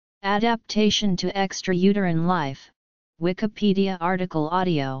Adaptation to extrauterine life, Wikipedia article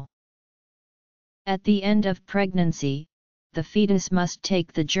audio. At the end of pregnancy, the fetus must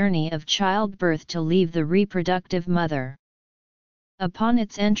take the journey of childbirth to leave the reproductive mother. Upon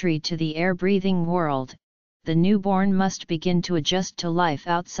its entry to the air-breathing world, the newborn must begin to adjust to life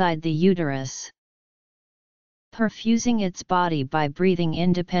outside the uterus. Perfusing its body by breathing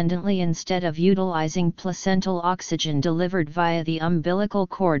independently instead of utilizing placental oxygen delivered via the umbilical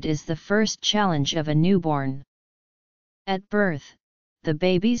cord is the first challenge of a newborn. At birth, the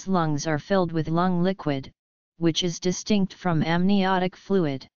baby's lungs are filled with lung liquid, which is distinct from amniotic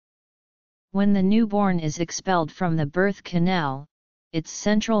fluid. When the newborn is expelled from the birth canal, its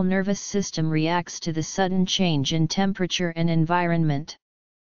central nervous system reacts to the sudden change in temperature and environment.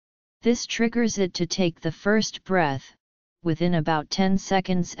 This triggers it to take the first breath, within about 10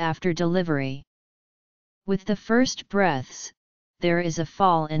 seconds after delivery. With the first breaths, there is a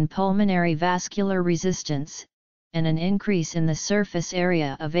fall in pulmonary vascular resistance, and an increase in the surface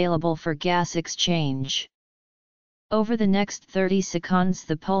area available for gas exchange. Over the next 30 seconds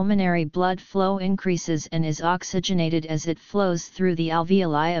the pulmonary blood flow increases and is oxygenated as it flows through the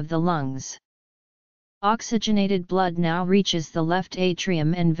alveoli of the lungs. Oxygenated blood now reaches the left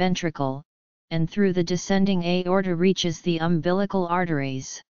atrium and ventricle, and through the descending aorta reaches the umbilical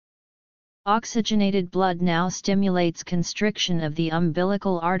arteries. Oxygenated blood now stimulates constriction of the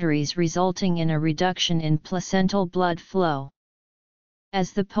umbilical arteries, resulting in a reduction in placental blood flow.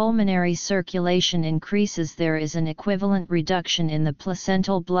 As the pulmonary circulation increases, there is an equivalent reduction in the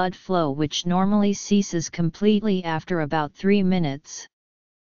placental blood flow, which normally ceases completely after about 3 minutes.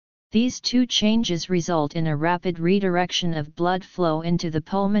 These two changes result in a rapid redirection of blood flow into the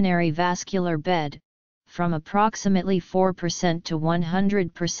pulmonary vascular bed, from approximately 4% to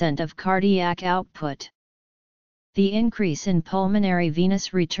 100% of cardiac output. The increase in pulmonary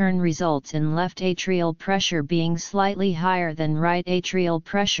venous return results in left atrial pressure being slightly higher than right atrial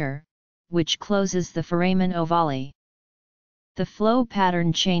pressure, which closes the foramen ovale. The flow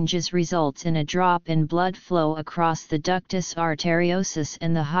pattern changes results in a drop in blood flow across the ductus arteriosus,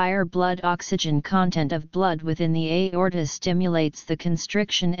 and the higher blood oxygen content of blood within the aorta stimulates the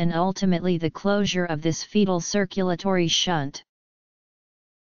constriction and ultimately the closure of this fetal circulatory shunt.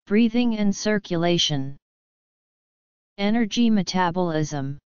 Breathing and circulation. Energy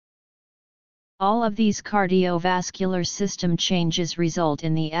metabolism. All of these cardiovascular system changes result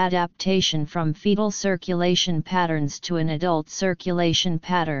in the adaptation from fetal circulation patterns to an adult circulation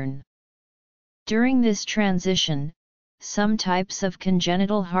pattern. During this transition, some types of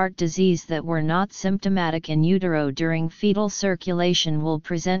congenital heart disease that were not symptomatic in utero during fetal circulation will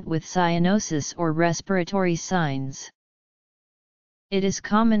present with cyanosis or respiratory signs. It is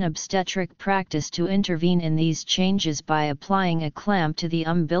common obstetric practice to intervene in these changes by applying a clamp to the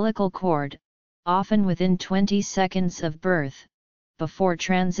umbilical cord, often within 20 seconds of birth, before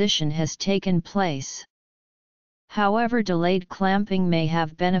transition has taken place. However, delayed clamping may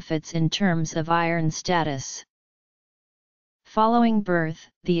have benefits in terms of iron status. Following birth,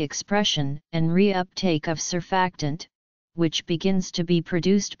 the expression and reuptake of surfactant, which begins to be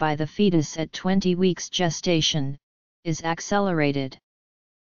produced by the fetus at 20 weeks gestation, is accelerated.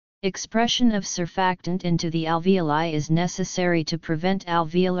 Expression of surfactant into the alveoli is necessary to prevent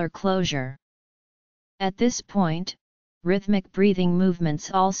alveolar closure. At this point, rhythmic breathing movements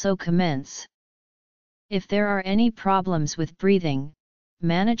also commence. If there are any problems with breathing,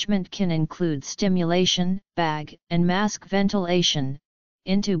 management can include stimulation, bag and mask ventilation,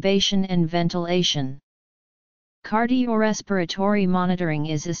 intubation and ventilation. Cardiorespiratory monitoring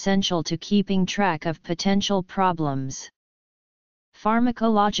is essential to keeping track of potential problems.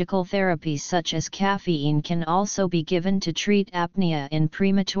 Pharmacological therapies such as caffeine can also be given to treat apnea in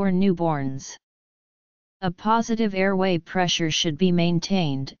premature newborns. A positive airway pressure should be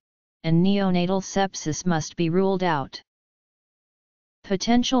maintained, and neonatal sepsis must be ruled out.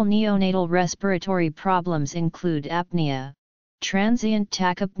 Potential neonatal respiratory problems include apnea, transient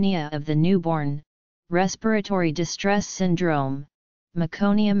tachypnea of the newborn, respiratory distress syndrome,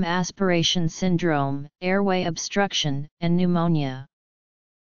 meconium aspiration syndrome, airway obstruction, and pneumonia.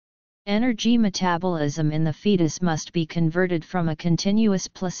 Energy metabolism in the fetus must be converted from a continuous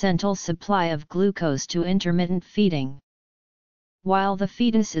placental supply of glucose to intermittent feeding. While the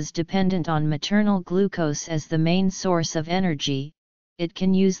fetus is dependent on maternal glucose as the main source of energy, it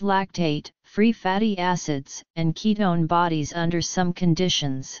can use lactate, free fatty acids, and ketone bodies under some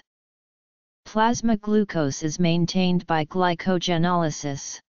conditions. Plasma glucose is maintained by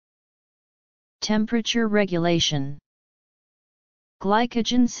glycogenolysis. Temperature regulation.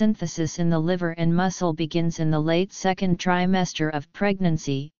 Glycogen synthesis in the liver and muscle begins in the late second trimester of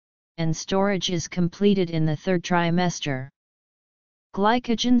pregnancy, and storage is completed in the third trimester.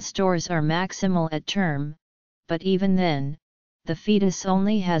 Glycogen stores are maximal at term, but even then, the fetus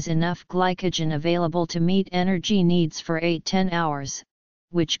only has enough glycogen available to meet energy needs for 8–10 hours,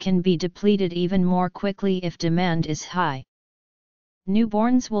 which can be depleted even more quickly if demand is high.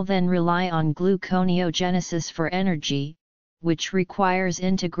 Newborns will then rely on gluconeogenesis for energy, which requires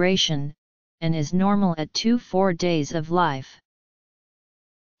integration, and is normal at 2–4 days of life.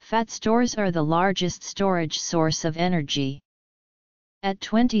 Fat stores are the largest storage source of energy. At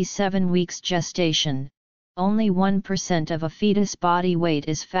 27 weeks gestation, only 1% of a fetus body weight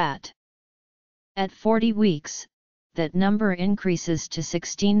is fat. At 40 weeks, that number increases to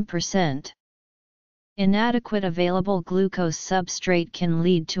 16%. Inadequate available glucose substrate can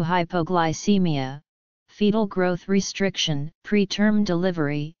lead to hypoglycemia, fetal growth restriction, preterm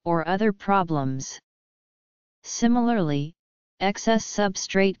delivery, or other problems. Similarly, excess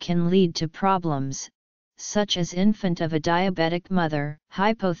substrate can lead to problems, such as infant of a diabetic mother,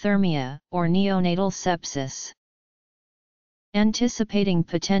 hypothermia, or neonatal sepsis. Anticipating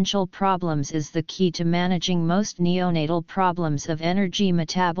potential problems is the key to managing most neonatal problems of energy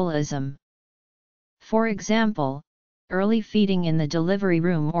metabolism. For example, early feeding in the delivery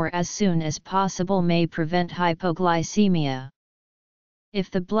room or as soon as possible may prevent hypoglycemia.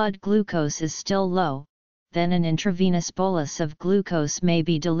 If the blood glucose is still low, then an intravenous bolus of glucose may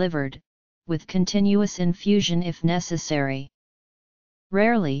be delivered, with continuous infusion if necessary.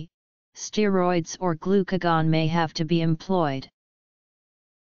 Rarely, steroids or glucagon may have to be employed.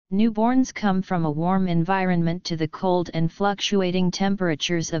 Newborns come from a warm environment to the cold and fluctuating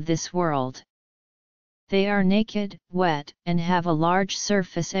temperatures of this world. They are naked, wet, and have a large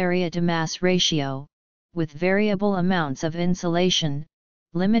surface area to mass ratio, with variable amounts of insulation,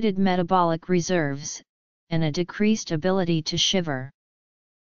 limited metabolic reserves, and a decreased ability to shiver.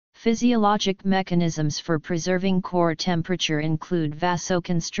 Physiologic mechanisms for preserving core temperature include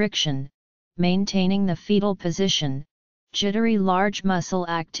vasoconstriction, maintaining the fetal position, jittery large muscle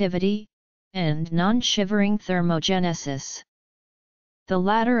activity, and non-shivering thermogenesis. The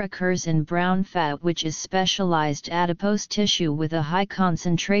latter occurs in brown fat, which is specialized adipose tissue with a high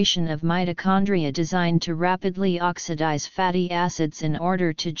concentration of mitochondria designed to rapidly oxidize fatty acids in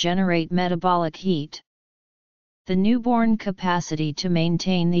order to generate metabolic heat. The newborn capacity to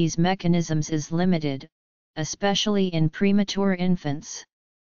maintain these mechanisms is limited, especially in premature infants.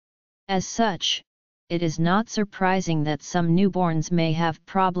 As such, it is not surprising that some newborns may have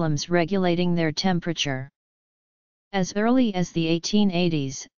problems regulating their temperature. As early as the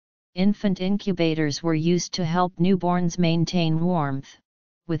 1880s, infant incubators were used to help newborns maintain warmth,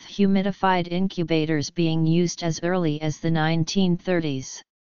 with humidified incubators being used as early as the 1930s.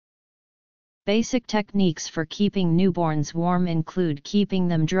 Basic techniques for keeping newborns warm include keeping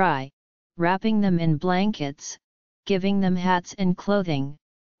them dry, wrapping them in blankets, giving them hats and clothing,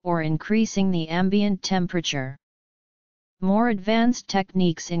 or increasing the ambient temperature. More advanced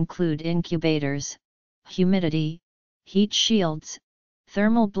techniques include incubators, humidity, heat shields,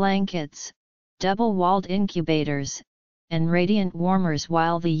 thermal blankets, double-walled incubators, and radiant warmers,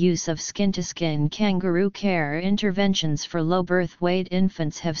 while the use of skin-to-skin kangaroo care interventions for low birth weight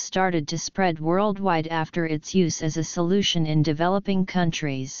infants have started to spread worldwide after its use as a solution in developing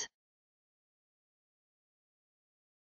countries.